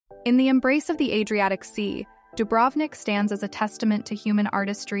In the embrace of the Adriatic Sea, Dubrovnik stands as a testament to human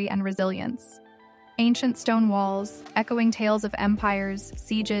artistry and resilience. Ancient stone walls, echoing tales of empires,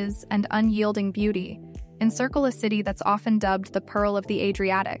 sieges, and unyielding beauty, encircle a city that's often dubbed the Pearl of the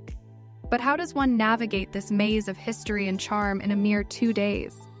Adriatic. But how does one navigate this maze of history and charm in a mere 2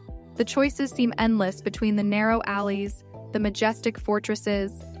 days? The choices seem endless between the narrow alleys, the majestic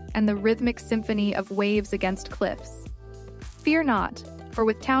fortresses, and the rhythmic symphony of waves against cliffs. Fear not, for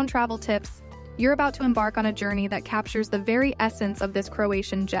with town travel tips, you're about to embark on a journey that captures the very essence of this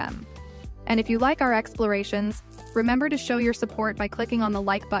Croatian gem. And if you like our explorations, remember to show your support by clicking on the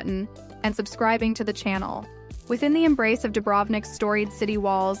like button and subscribing to the channel. Within the embrace of Dubrovnik's storied city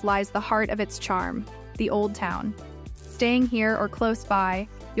walls lies the heart of its charm, the Old Town. Staying here or close by,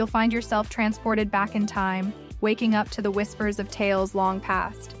 you'll find yourself transported back in time, waking up to the whispers of tales long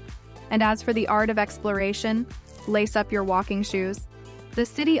past. And as for the art of exploration, lace up your walking shoes. The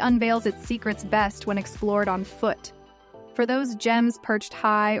city unveils its secrets best when explored on foot. For those gems perched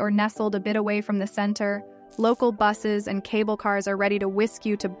high or nestled a bit away from the center, local buses and cable cars are ready to whisk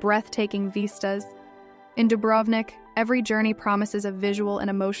you to breathtaking vistas. In Dubrovnik, every journey promises a visual and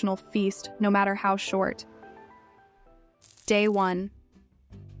emotional feast, no matter how short. Day 1.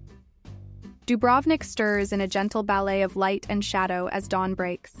 Dubrovnik stirs in a gentle ballet of light and shadow as dawn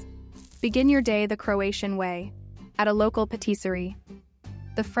breaks. Begin your day the Croatian way, at a local patisserie.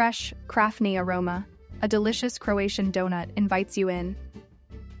 The fresh krafne aroma, a delicious Croatian donut, invites you in.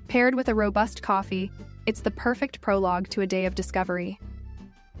 Paired with a robust coffee, it's the perfect prologue to a day of discovery.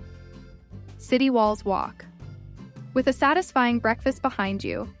 City Walls Walk. With a satisfying breakfast behind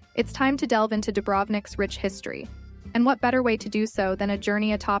you, it's time to delve into Dubrovnik's rich history. And what better way to do so than a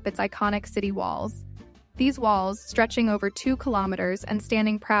journey atop its iconic city walls? These walls, stretching over 2 kilometers and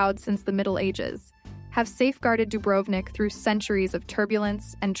standing proud since the Middle Ages, have safeguarded Dubrovnik through centuries of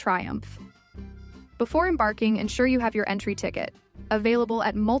turbulence and triumph. Before embarking, ensure you have your entry ticket, available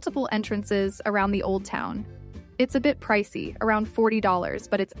at multiple entrances around the Old Town. It's a bit pricey, around $40,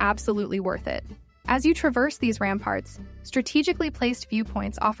 but it's absolutely worth it. As you traverse these ramparts, strategically placed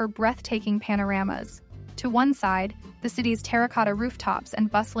viewpoints offer breathtaking panoramas. To one side, the city's terracotta rooftops and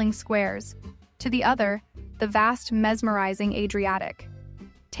bustling squares. To the other, the vast, mesmerizing Adriatic.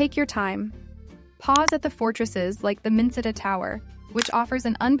 Take your time. Pause at the fortresses like the Mincita Tower, which offers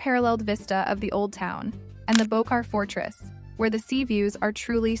an unparalleled vista of the Old Town, and the Bokar Fortress, where the sea views are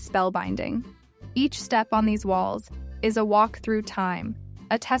truly spellbinding. Each step on these walls is a walk through time,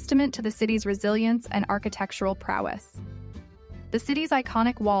 a testament to the city's resilience and architectural prowess. The city's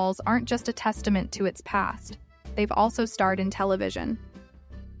iconic walls aren't just a testament to its past, they've also starred in television.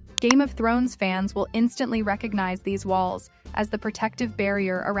 Game of Thrones fans will instantly recognize these walls as the protective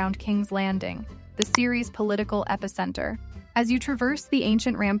barrier around King's Landing, the series' political epicenter. As you traverse the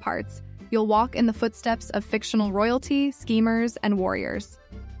ancient ramparts, you'll walk in the footsteps of fictional royalty, schemers, and warriors.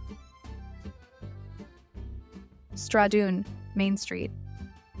 Stradun, Main Street.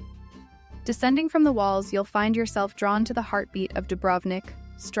 Descending from the walls, you'll find yourself drawn to the heartbeat of Dubrovnik,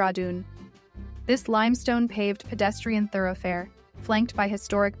 Stradun. This limestone-paved pedestrian thoroughfare, flanked by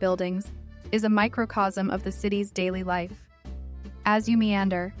historic buildings, is a microcosm of the city's daily life. As you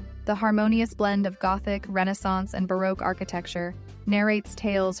meander, the harmonious blend of Gothic, Renaissance, and Baroque architecture narrates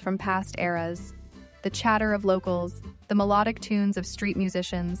tales from past eras. The chatter of locals, the melodic tunes of street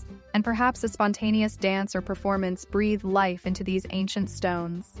musicians, and perhaps a spontaneous dance or performance breathe life into these ancient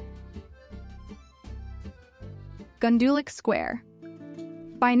stones. Gundulić Square.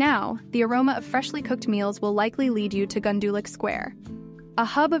 By now, the aroma of freshly cooked meals will likely lead you to Gundulić Square. A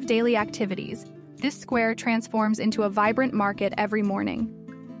hub of daily activities, this square transforms into a vibrant market every morning.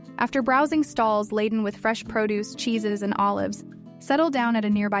 After browsing stalls laden with fresh produce, cheeses, and olives, settle down at a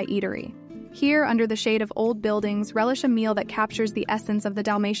nearby eatery. Here, under the shade of old buildings, relish a meal that captures the essence of the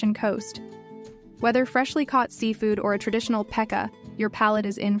Dalmatian coast. Whether freshly caught seafood or a traditional pekka, your palate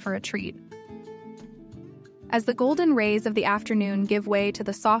is in for a treat. As the golden rays of the afternoon give way to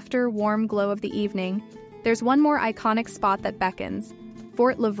the softer, warm glow of the evening, there's one more iconic spot that beckons,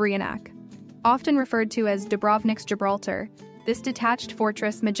 Fort Lovrijenac. Often referred to as Dubrovnik's Gibraltar, this detached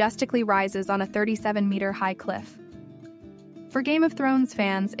fortress majestically rises on a 37-meter high cliff. For Game of Thrones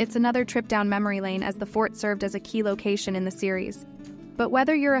fans, it's another trip down memory lane as the fort served as a key location in the series. But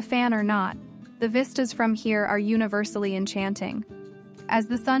whether you're a fan or not, the vistas from here are universally enchanting. As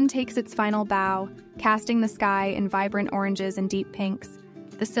the sun takes its final bow, casting the sky in vibrant oranges and deep pinks,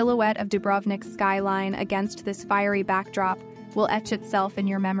 the silhouette of Dubrovnik's skyline against this fiery backdrop will etch itself in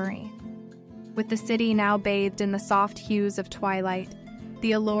your memory. With the city now bathed in the soft hues of twilight,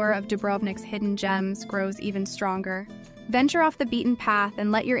 the allure of Dubrovnik's hidden gems grows even stronger. Venture off the beaten path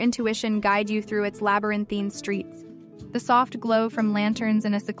and let your intuition guide you through its labyrinthine streets. The soft glow from lanterns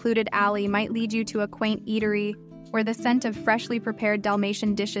in a secluded alley might lead you to a quaint eatery where the scent of freshly prepared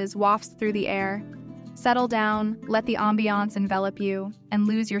Dalmatian dishes wafts through the air. Settle down, let the ambiance envelop you, and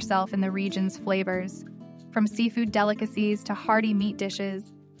lose yourself in the region's flavors. From seafood delicacies to hearty meat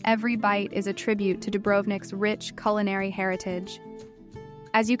dishes, every bite is a tribute to Dubrovnik's rich culinary heritage.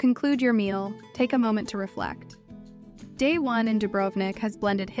 As you conclude your meal, take a moment to reflect. Day 1 in Dubrovnik has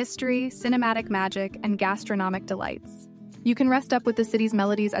blended history, cinematic magic, and gastronomic delights. You can rest up with the city's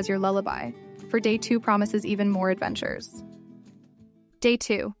melodies as your lullaby, for Day 2 promises even more adventures. Day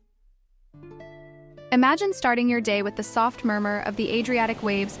 2. Imagine starting your day with the soft murmur of the Adriatic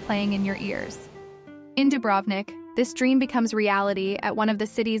waves playing in your ears. In Dubrovnik, this dream becomes reality at one of the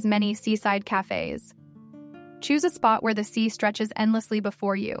city's many seaside cafes. Choose a spot where the sea stretches endlessly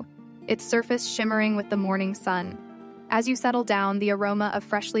before you, its surface shimmering with the morning sun. As you settle down, the aroma of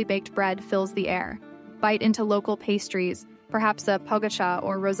freshly baked bread fills the air. Bite into local pastries, perhaps a pogača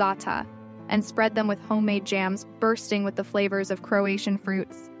or rosata, and spread them with homemade jams bursting with the flavors of Croatian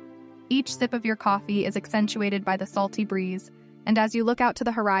fruits. Each sip of your coffee is accentuated by the salty breeze, and as you look out to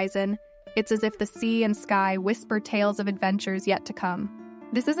the horizon, it's as if the sea and sky whisper tales of adventures yet to come.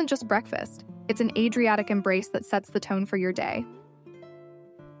 This isn't just breakfast, it's an Adriatic embrace that sets the tone for your day.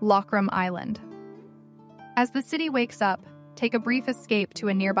 Lokrum Island. As the city wakes up, take a brief escape to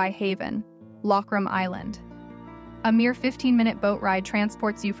a nearby haven, Lokrum Island. A mere 15-minute boat ride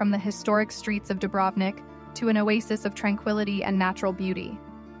transports you from the historic streets of Dubrovnik to an oasis of tranquility and natural beauty.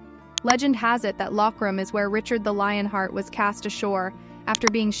 Legend has it that Lokrum is where Richard the Lionheart was cast ashore after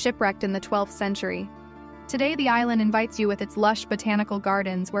being shipwrecked in the 12th century. Today, the island invites you with its lush botanical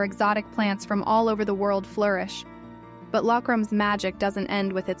gardens where exotic plants from all over the world flourish. But Lokrum's magic doesn't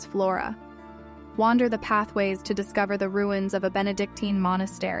end with its flora. Wander the pathways to discover the ruins of a Benedictine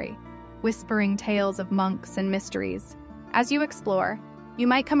monastery, whispering tales of monks and mysteries. As you explore, you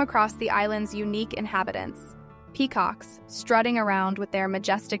might come across the island's unique inhabitants, peacocks strutting around with their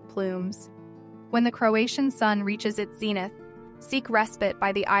majestic plumes. When the Croatian sun reaches its zenith, seek respite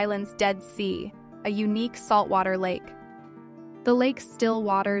by the island's Dead Sea, a unique saltwater lake. The lake's still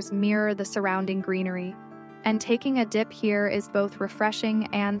waters mirror the surrounding greenery, and taking a dip here is both refreshing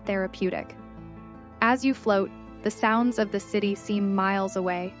and therapeutic. As you float, the sounds of the city seem miles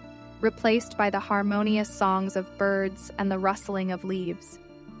away, replaced by the harmonious songs of birds and the rustling of leaves.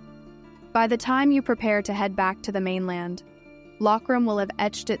 By the time you prepare to head back to the mainland, Lokrum will have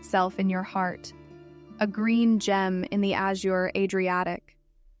etched itself in your heart, a green gem in the azure Adriatic.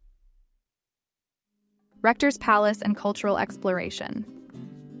 Rector's Palace and Cultural Exploration.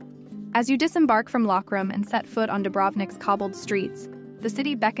 As you disembark from Lokrum and set foot on Dubrovnik's cobbled streets, the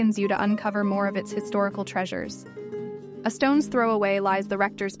city beckons you to uncover more of its historical treasures. A stone's throw away lies the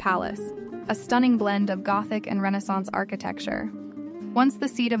Rector's Palace, a stunning blend of Gothic and Renaissance architecture. Once the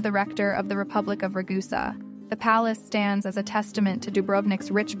seat of the Rector of the Republic of Ragusa, the palace stands as a testament to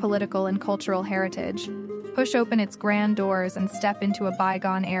Dubrovnik's rich political and cultural heritage. Push open its grand doors and step into a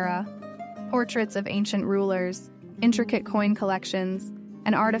bygone era. Portraits of ancient rulers, intricate coin collections,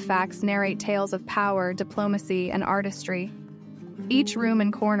 and artifacts narrate tales of power, diplomacy, and artistry. Each room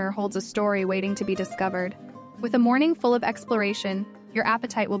and corner holds a story waiting to be discovered. With a morning full of exploration, your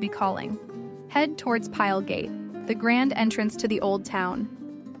appetite will be calling. Head towards Pile Gate, the grand entrance to the Old Town.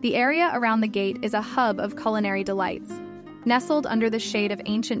 The area around the gate is a hub of culinary delights. Nestled under the shade of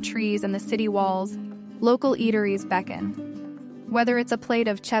ancient trees and the city walls, local eateries beckon. Whether it's a plate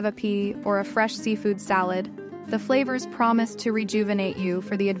of cevapi or a fresh seafood salad, the flavors promise to rejuvenate you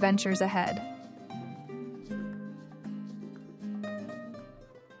for the adventures ahead.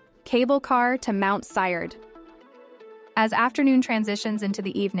 Cable car to Mount Sird. As afternoon transitions into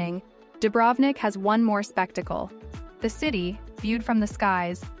the evening, Dubrovnik has one more spectacle. The city, viewed from the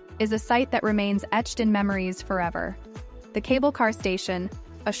skies, is a sight that remains etched in memories forever. The cable car station,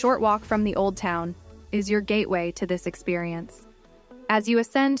 a short walk from the Old Town, is your gateway to this experience. As you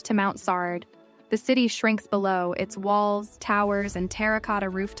ascend to Mount Sird, the city shrinks below, its walls, towers, and terracotta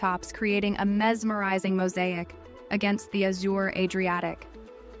rooftops creating a mesmerizing mosaic against the azure Adriatic.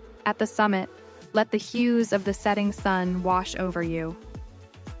 At the summit, let the hues of the setting sun wash over you.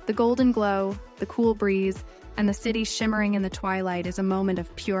 The golden glow, the cool breeze, and the city shimmering in the twilight is a moment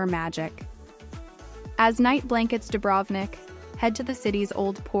of pure magic. As night blankets Dubrovnik, head to the city's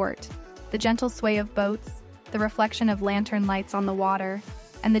old port. The gentle sway of boats, the reflection of lantern lights on the water,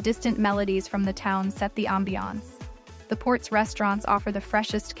 and the distant melodies from the town set the ambiance. The port's restaurants offer the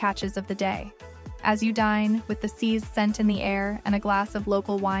freshest catches of the day. As you dine, with the sea's scent in the air and a glass of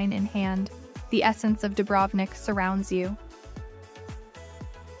local wine in hand, The essence of Dubrovnik surrounds you.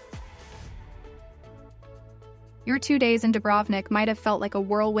 Your 2 days in Dubrovnik might have felt like a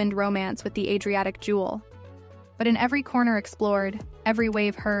whirlwind romance with the Adriatic jewel. But in every corner explored, every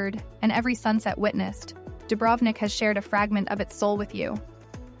wave heard, and every sunset witnessed, Dubrovnik has shared a fragment of its soul with you.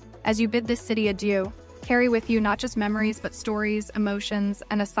 As you bid this city adieu, carry with you not just memories but stories, emotions,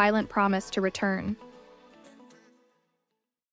 and a silent promise to return.